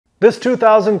This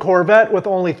 2000 Corvette with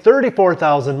only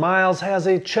 34,000 miles has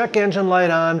a check engine light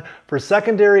on for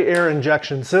secondary air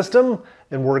injection system,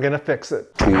 and we're gonna fix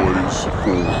it. Toys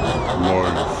for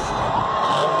life.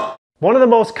 One of the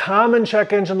most common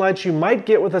check engine lights you might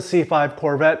get with a C5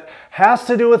 Corvette has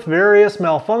to do with various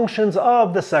malfunctions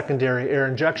of the secondary air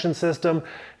injection system,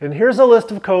 and here's a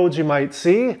list of codes you might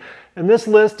see, and this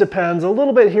list depends a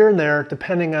little bit here and there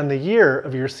depending on the year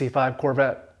of your C5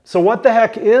 Corvette. So what the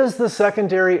heck is the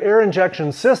secondary air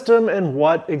injection system and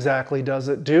what exactly does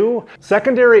it do?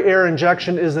 Secondary air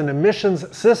injection is an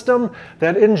emissions system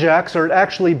that injects, or it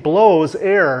actually blows,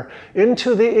 air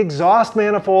into the exhaust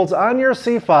manifolds on your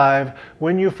C5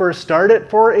 when you first start it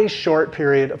for a short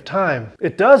period of time.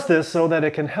 It does this so that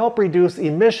it can help reduce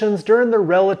emissions during the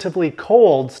relatively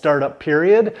cold startup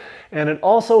period, and it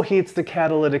also heats the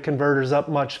catalytic converters up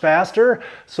much faster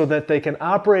so that they can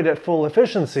operate at full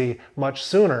efficiency much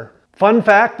sooner. Fun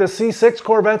fact, the C6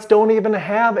 Corvettes don't even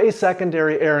have a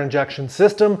secondary air injection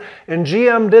system, and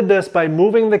GM did this by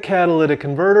moving the catalytic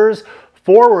converters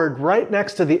forward right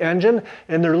next to the engine,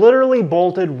 and they're literally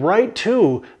bolted right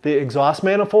to the exhaust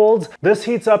manifolds. This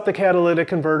heats up the catalytic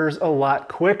converters a lot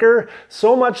quicker,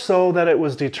 so much so that it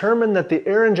was determined that the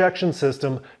air injection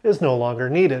system is no longer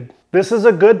needed. This is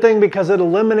a good thing because it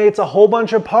eliminates a whole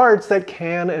bunch of parts that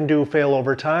can and do fail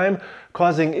over time,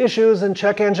 causing issues in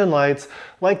check engine lights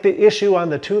like the issue on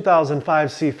the 2005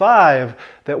 C5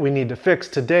 that we need to fix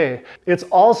today. It's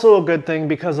also a good thing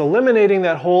because eliminating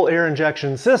that whole air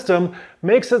injection system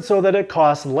makes it so that it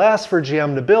costs less for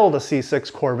GM to build a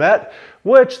C6 Corvette,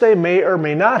 which they may or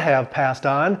may not have passed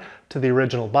on to the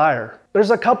original buyer.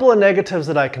 There's a couple of negatives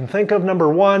that I can think of. Number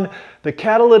one, the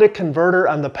catalytic converter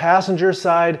on the passenger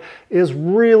side is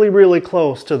really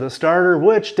close to the starter,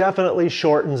 which definitely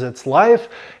shortens its life.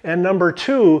 And number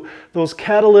two, those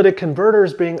catalytic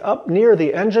converters being up near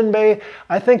the engine bay,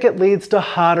 I think it leads to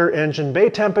hotter engine bay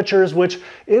temperatures, which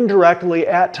indirectly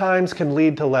at times can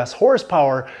lead to less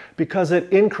horsepower because it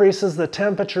increases the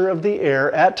temperature of the air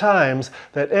at times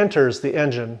that enters the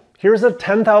engine. Here's a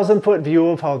 10,000-foot view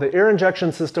of how the air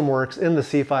injection system works in the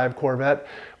C5 Corvette.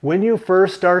 When you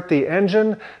first start the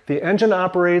engine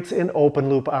operates in open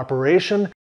loop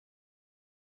operation,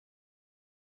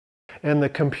 and the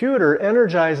computer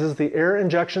energizes the air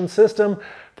injection system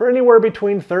for anywhere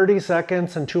between 30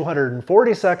 seconds and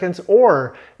 240 seconds,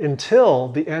 or until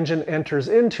the engine enters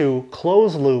into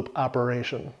closed loop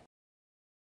operation.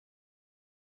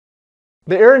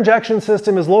 The air injection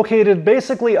system is located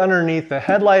basically underneath the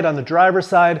headlight on the driver's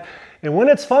side, and when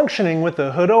it's functioning with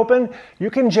the hood open,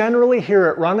 you can generally hear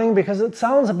it running because it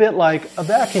sounds a bit like a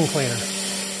vacuum cleaner.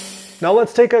 Now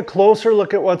let's take a closer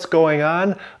look at what's going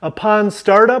on. Upon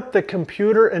startup, the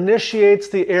computer initiates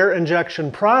the air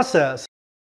injection process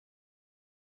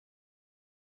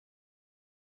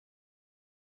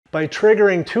by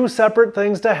triggering two separate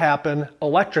things to happen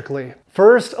electrically.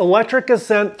 First, electric is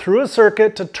sent through a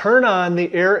circuit to turn on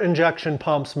the air injection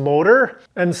pump's motor.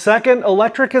 And second,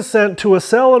 electric is sent to a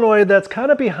solenoid that's kind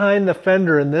of behind the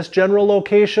fender in this general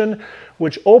location,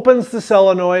 which opens the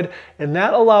solenoid, and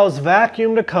that allows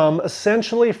vacuum to come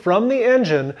essentially from the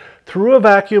engine through a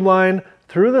vacuum line,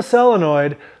 through the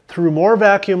solenoid, through more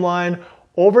vacuum line,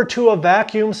 over to a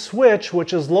vacuum switch,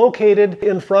 which is located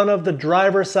in front of the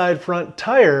driver's side front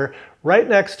tire, right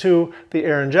next to the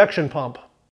air injection pump.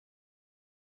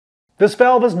 This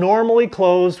valve is normally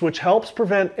closed, which helps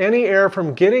prevent any air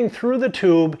from getting through the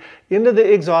tube into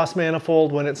the exhaust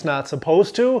manifold when it's not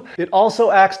supposed to. It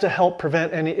also acts to help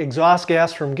prevent any exhaust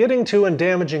gas from getting to and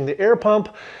damaging the air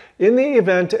pump in the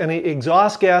event any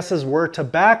exhaust gases were to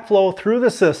backflow through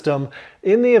the system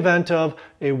in the event of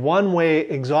a one-way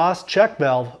exhaust check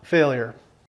valve failure.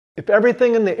 If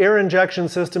everything in the air injection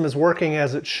system is working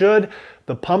as it should,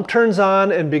 the pump turns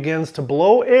on and begins to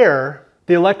blow air.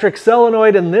 The electric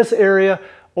solenoid in this area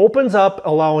opens up,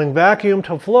 allowing vacuum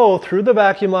to flow through the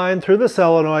vacuum line, through the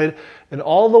solenoid, and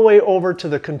all the way over to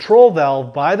the control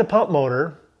valve by the pump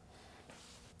motor.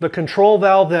 The control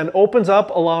valve then opens up,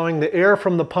 allowing the air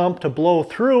from the pump to blow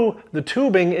through the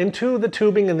tubing into the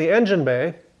tubing in the engine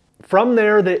bay. From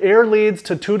there, the air leads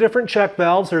to two different check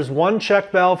valves. There's one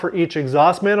check valve for each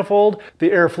exhaust manifold.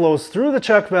 The air flows through the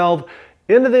check valve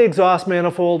into the exhaust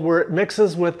manifold where it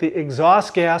mixes with the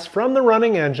exhaust gas from the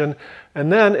running engine,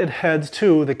 and then it heads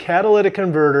to the catalytic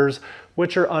converters,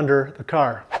 which are under the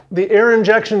car. The air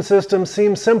injection system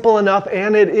seems simple enough,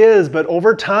 and it is, but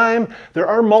over time there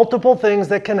are multiple things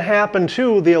that can happen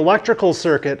to the electrical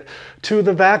circuit, to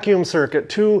the vacuum circuit,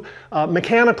 to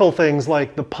mechanical things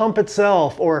like the pump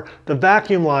itself, or the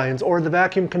vacuum lines, or the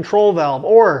vacuum control valve,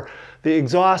 or the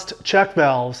exhaust check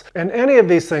valves, and any of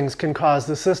these things can cause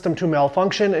the system to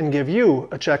malfunction and give you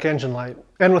a check engine light.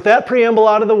 And with that preamble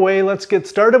out of the way, let's get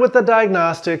started with the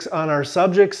diagnostics on our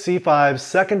Subject C5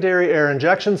 secondary air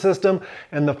injection system.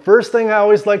 And the first thing I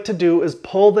always like to do is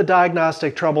pull the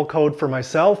diagnostic trouble code for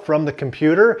myself from the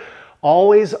computer.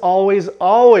 Always, always,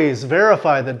 always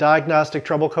verify the diagnostic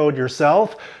trouble code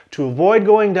yourself to avoid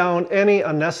going down any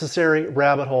unnecessary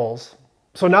rabbit holes.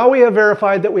 So now we have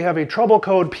verified that we have a trouble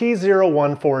code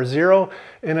P0140,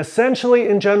 and essentially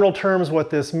in general terms what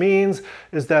this means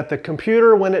is that the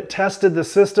computer, when it tested the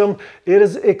system, it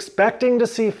is expecting to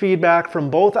see feedback from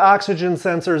both oxygen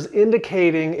sensors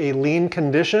indicating a lean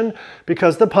condition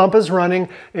because the pump is running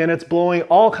and it's blowing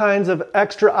all kinds of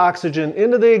extra oxygen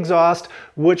into the exhaust,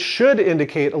 which should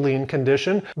indicate a lean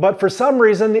condition. But for some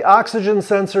reason the oxygen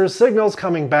sensors signals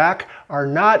coming back are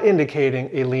not indicating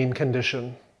a lean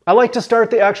condition. I like to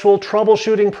start the actual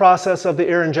troubleshooting process of the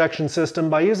air injection system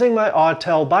by using my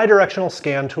Autel bidirectional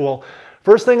scan tool.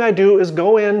 First thing I do is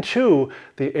go into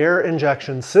the air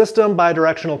injection system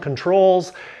bidirectional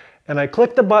controls, and I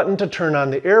click the button to turn on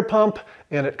the air pump,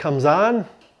 and it comes on.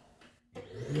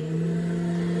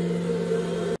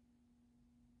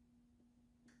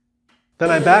 Then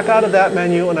I back out of that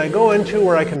menu and I go into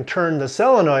where I can turn the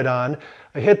solenoid on.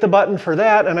 I hit the button for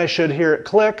that and I should hear it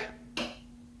click.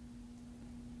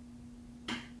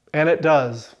 And it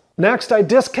does. Next, I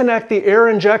disconnect the air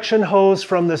injection hose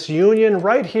from this union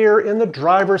right here in the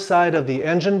driver's side of the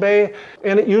engine bay,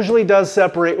 and it usually does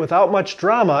separate without much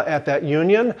drama at that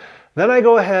union. Then I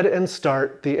go ahead and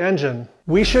start the engine.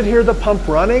 We should hear the pump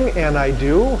running, and I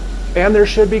do. And there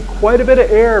should be quite a bit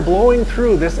of air blowing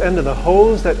through this end of the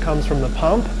hose that comes from the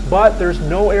pump, but there's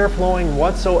no air flowing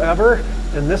whatsoever,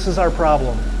 and this is our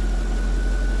problem.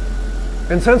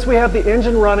 And since we have the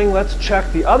engine running, let's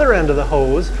check the other end of the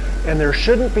hose, and there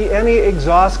shouldn't be any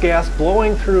exhaust gas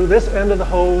blowing through this end of the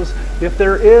hose. If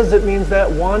there is, it means that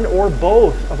one or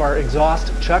both of our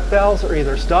exhaust check valves are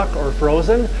either stuck or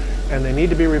frozen, and they need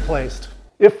to be replaced.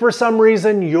 If for some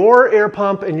reason your air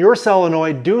pump and your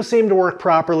solenoid do seem to work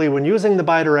properly when using the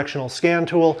bidirectional scan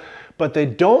tool, but they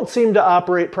don't seem to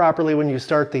operate properly when you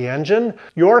start the engine,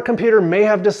 your computer may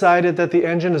have decided that the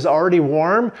engine is already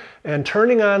warm and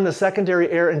turning on the secondary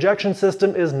air injection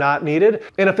system is not needed.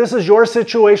 And if this is your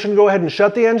situation, go ahead and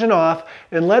shut the engine off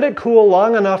and let it cool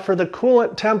long enough for the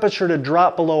coolant temperature to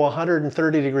drop below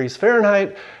 130 degrees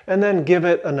Fahrenheit, and then give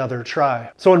it another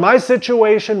try. So in my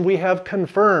situation, we have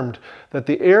confirmed that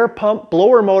the air pump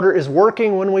blower motor is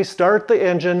working when we start the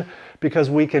engine,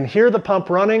 because we can hear the pump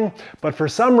running, but for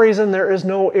some reason there is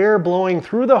no air blowing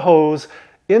through the hose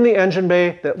in the engine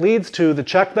bay that leads to the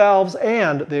check valves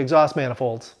and the exhaust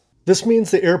manifolds. This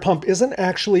means the air pump isn't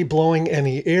actually blowing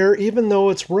any air even though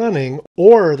it's running,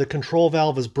 or the control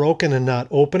valve is broken and not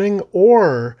opening,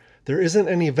 or there isn't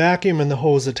any vacuum in the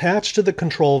hose attached to the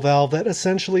control valve that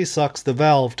essentially sucks the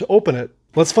valve to open it.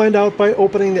 Let's find out by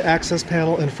opening the access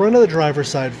panel in front of the driver's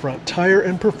side front tire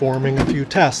and performing a few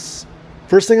tests.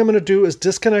 First thing I'm going to do is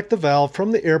disconnect the valve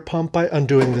from the air pump by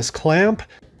undoing this clamp.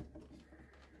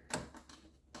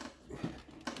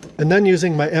 And then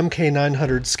using my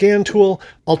MK900 scan tool,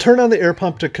 I'll turn on the air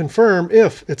pump to confirm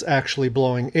if it's actually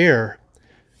blowing air.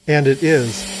 And it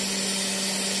is.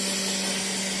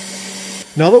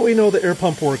 Now that we know the air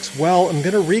pump works well, I'm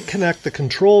going to reconnect the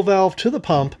control valve to the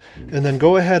pump and then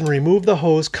go ahead and remove the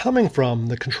hose coming from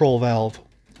the control valve.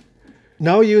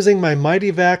 Now using my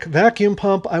MightyVac vacuum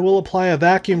pump, I will apply a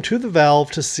vacuum to the valve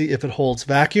to see if it holds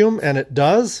vacuum, and it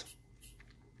does.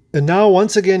 And now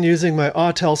once again using my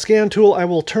Autel scan tool, I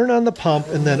will turn on the pump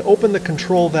and then open the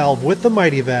control valve with the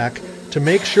MightyVac to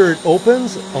make sure it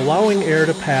opens, allowing air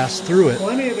to pass through it.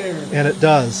 Plenty of air. And it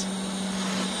does.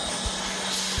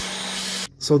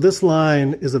 So this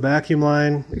line is a vacuum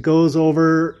line. It goes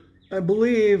over, I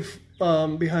believe,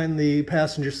 behind the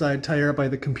passenger side tire by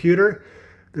the computer.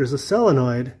 There's a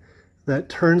solenoid that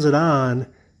turns it on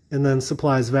and then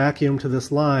supplies vacuum to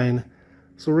this line.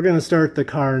 So we're going to start the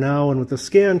car now, and with the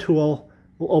scan tool,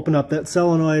 we'll open up that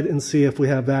solenoid and see if we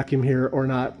have vacuum here or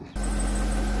not.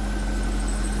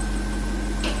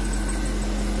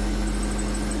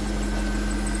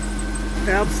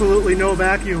 Absolutely no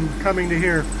vacuum coming to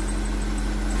here.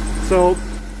 So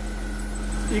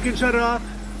you can shut it off,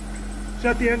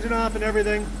 shut the engine off and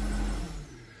everything.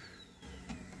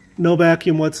 No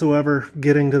vacuum whatsoever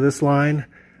getting to this line.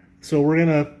 So we're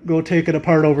gonna go take it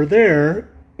apart over there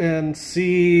and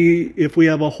see if we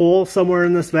have a hole somewhere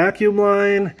in this vacuum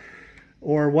line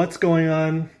or what's going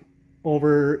on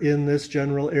over in this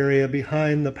general area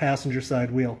behind the passenger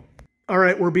side wheel. All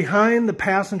right, we're behind the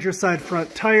passenger side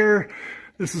front tire.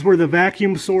 This is where the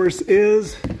vacuum source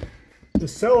is. The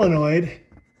solenoid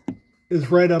is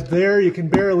right up there. You can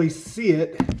barely see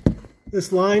it.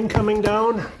 This line coming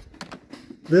down,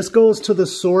 this goes to the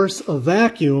source of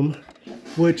vacuum,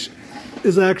 which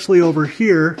is actually over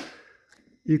here.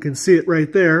 You can see it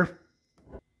right there.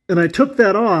 And I took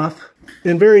that off,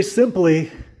 and very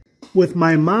simply, with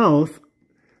my mouth,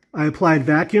 I applied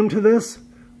vacuum to this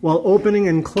while opening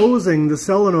and closing the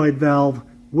solenoid valve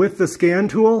with the scan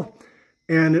tool,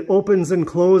 and it opens and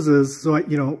closes. So,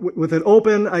 with it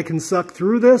open, I can suck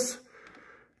through this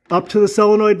up to the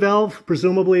solenoid valve,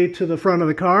 presumably to the front of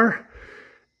the car.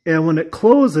 And when it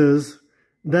closes,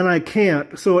 then I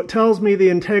can't. So it tells me the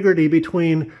integrity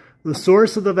between the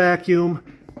source of the vacuum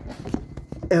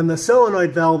and the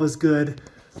solenoid valve is good.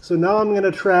 So now I'm going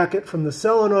to track it from the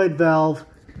solenoid valve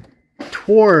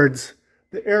towards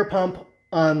the air pump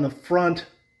on the front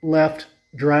left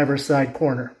driver's side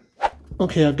corner.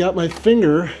 Okay, I've got my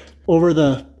finger over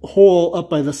the hole up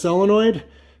by the solenoid.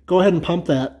 Go ahead and pump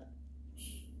that.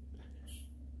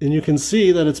 And you can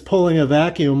see that it's pulling a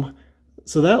vacuum.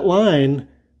 So that line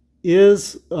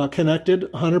is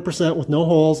connected 100% with no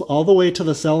holes all the way to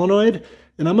the solenoid.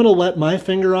 And I'm going to let my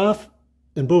finger off,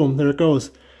 and boom, there it goes.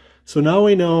 So now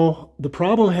we know the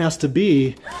problem has to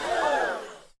be,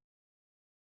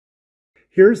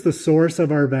 here's the source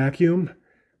of our vacuum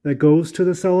that goes to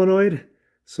the solenoid.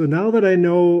 So now that I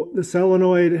know the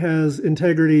solenoid has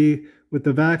integrity with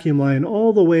the vacuum line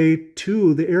all the way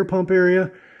to the air pump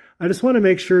area, I just want to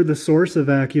make sure the source of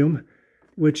vacuum,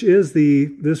 which is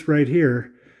this right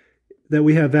here, that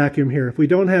we have vacuum here. If we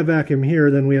don't have vacuum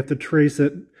here, then we have to trace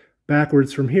it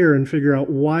backwards from here and figure out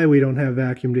why we don't have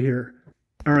vacuum to here.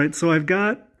 All right, so I've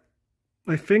got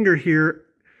my finger here.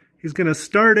 He's going to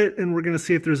start it, and we're going to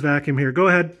see if there's vacuum here. Go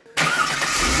ahead.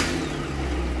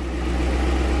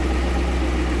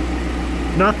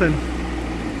 Nothing.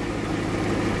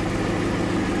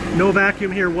 No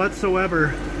vacuum here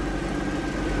whatsoever.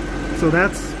 So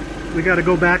we got to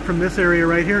go back from this area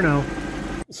right here now.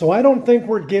 So I don't think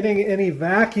we're getting any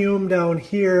vacuum down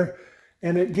here,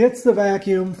 and it gets the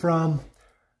vacuum from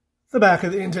the back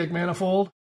of the intake manifold,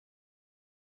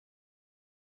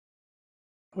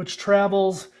 which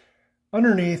travels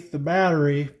underneath the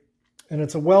battery, and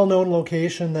it's a well-known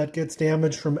location that gets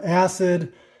damaged from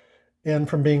acid and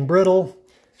from being brittle.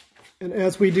 And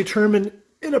as we determined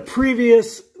in a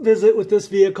previous visit with this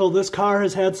vehicle, this car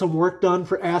has had some work done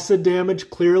for acid damage,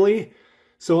 clearly.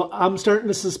 So I'm starting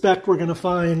to suspect we're going to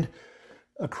find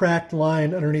a cracked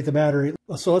line underneath the battery.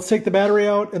 So let's take the battery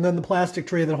out and then the plastic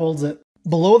tray that holds it.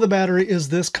 Below the battery is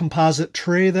this composite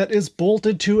tray that is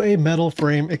bolted to a metal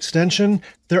frame extension.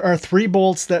 There are 3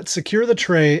 bolts that secure the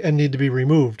tray and need to be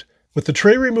removed. With the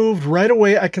tray removed right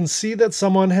away, I can see that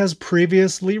someone has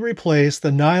previously replaced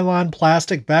the nylon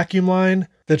plastic vacuum line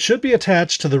that should be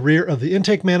attached to the rear of the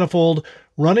intake manifold,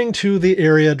 running to the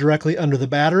area directly under the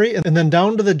battery and then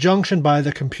down to the junction by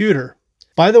the computer.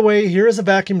 By the way, here is a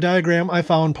vacuum diagram I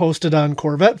found posted on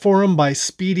Corvette Forum by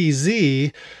Speedy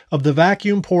Z of the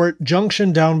vacuum port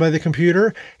junction down by the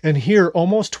computer, and here,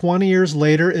 almost 20 years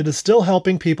later, it is still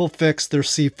helping people fix their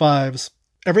C5s.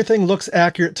 Everything looks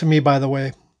accurate to me, by the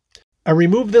way. I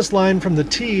removed this line from the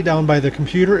T down by the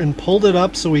computer and pulled it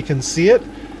up so we can see it.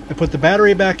 I put the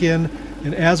battery back in,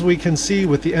 and as we can see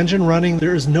with the engine running,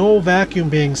 there is no vacuum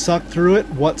being sucked through it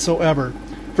whatsoever.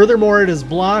 Furthermore, it is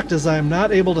blocked as I am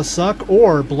not able to suck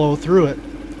or blow through it.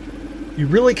 You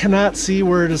really cannot see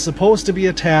where it is supposed to be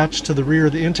attached to the rear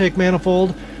of the intake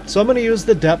manifold, so I'm going to use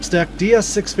the DepStec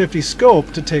DS650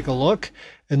 scope to take a look,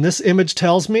 and this image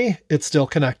tells me it's still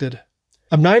connected.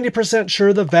 I'm 90%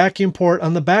 sure the vacuum port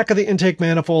on the back of the intake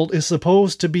manifold is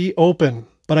supposed to be open,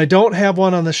 but I don't have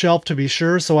one on the shelf to be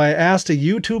sure, so I asked a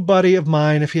YouTube buddy of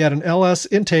mine if he had an LS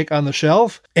intake on the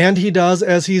shelf, and he does,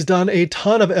 as he's done a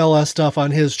ton of LS stuff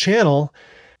on his channel,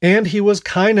 and he was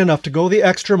kind enough to go the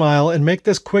extra mile and make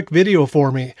this quick video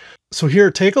for me. So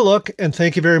here, take a look, and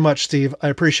thank you very much, Steve. I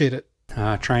appreciate it.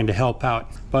 Trying to help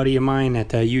out a buddy of mine at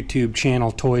the YouTube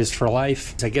channel Toys for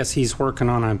Life. I guess he's working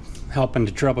on helping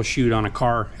to troubleshoot on a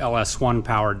car LS1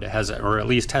 powered that has or at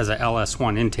least has a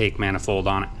LS1 intake manifold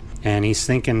on it. And he's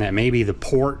thinking that maybe the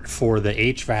port for the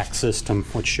HVAC system,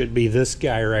 which should be this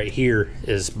guy right here,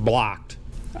 is blocked.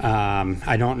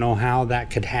 I don't know how that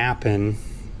could happen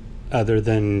other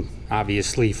than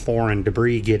obviously foreign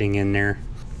debris getting in there.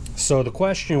 So the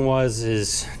question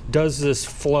is does this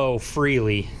flow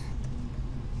freely?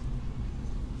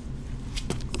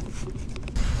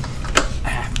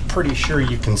 Pretty sure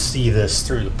you can see this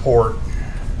through the port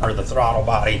or the throttle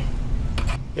body.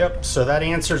 Yep, so that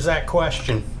answers that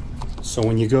question. So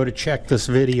when you go to check this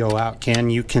video out, Ken,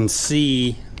 you can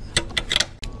see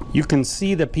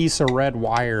the piece of red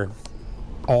wire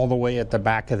all the way at the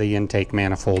back of the intake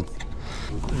manifold.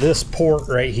 This port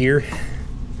right here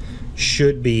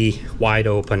should be wide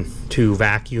open to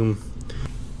vacuum.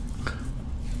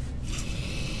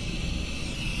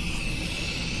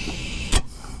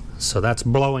 So that's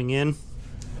blowing in,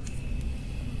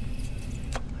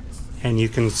 and you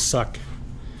can suck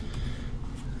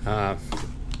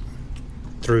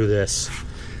through this.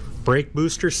 Brake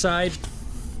booster side,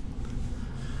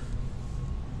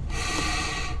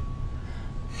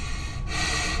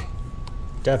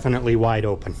 definitely wide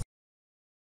open.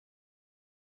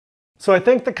 So I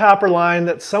think the copper line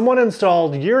that someone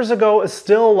installed years ago is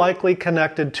still likely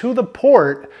connected to the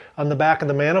port on the back of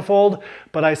the manifold,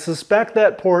 but I suspect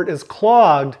that port is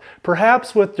clogged,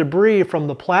 perhaps with debris from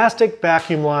the plastic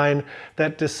vacuum line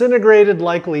that disintegrated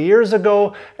likely years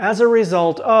ago as a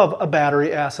result of a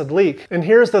battery acid leak. And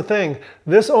here's the thing,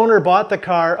 this owner bought the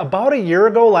car about a year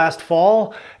ago last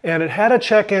fall, and it had a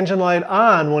check engine light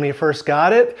on when he first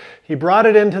got it. He brought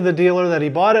it into the dealer that he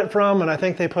bought it from, and I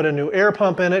think they put a new air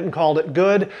pump in it and called it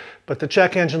good, but the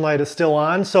check engine light is still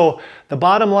on. So the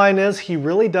bottom line is he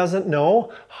really doesn't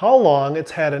know how long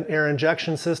it's had an air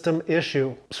injection system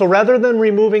issue. So rather than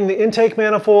removing the intake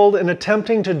manifold and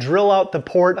attempting to drill out the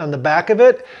port on the back of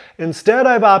it, instead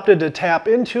I've opted to tap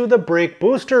into the brake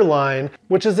booster line,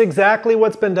 which is exactly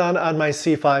what's been done on my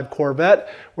C5 Corvette,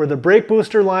 where the brake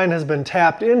booster line has been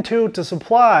tapped into to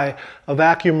supply a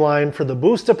vacuum line for the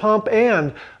booster pump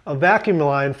and a vacuum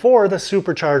line for the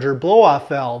supercharger blow-off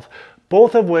valve,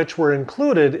 both of which were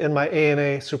included in my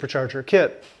A&A Supercharger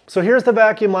Kit. So here's the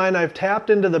vacuum line I've tapped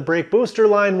into the brake booster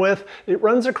line with. It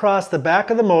runs across the back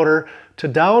of the motor to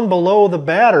down below the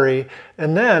battery,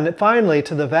 and then finally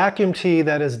to the vacuum tee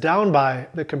that is down by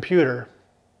the computer.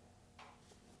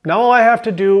 Now all I have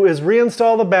to do is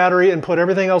reinstall the battery and put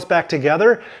everything else back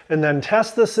together, and then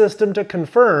test the system to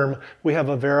confirm we have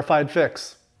a verified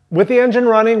fix. With the engine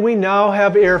running, we now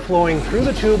have air flowing through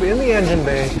the tube in the engine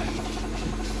bay.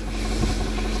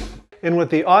 And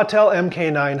with the Autel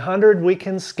MK900, we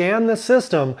can scan the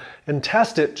system and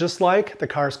test it just like the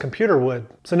car's computer would.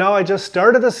 So now I just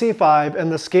started the C5,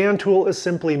 and the scan tool is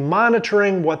simply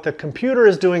monitoring what the computer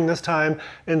is doing this time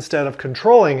instead of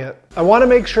controlling it. I want to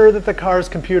make sure that the car's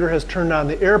computer has turned on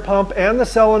the air pump and the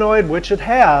solenoid, which it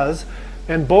has,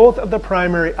 and both of the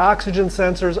primary oxygen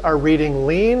sensors are reading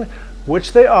lean,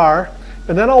 which they are.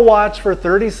 And then I'll watch for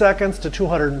 30 seconds to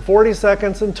 240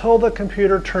 seconds until the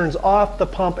computer turns off the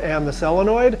pump and the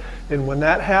solenoid. And when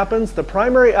that happens, the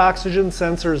primary oxygen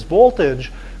sensor's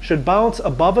voltage should bounce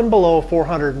above and below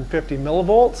 450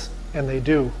 millivolts, and they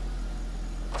do.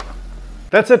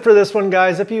 That's it for this one,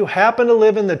 guys. If you happen to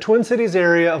live in the Twin Cities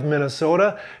area of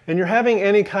Minnesota and you're having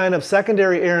any kind of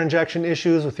secondary air injection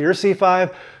issues with your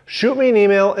C5, shoot me an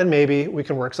email and maybe we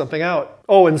can work something out.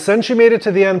 Oh, and since you made it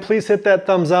to the end, please hit that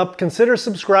thumbs up. Consider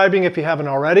subscribing if you haven't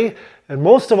already. And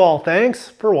most of all, thanks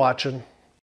for watching.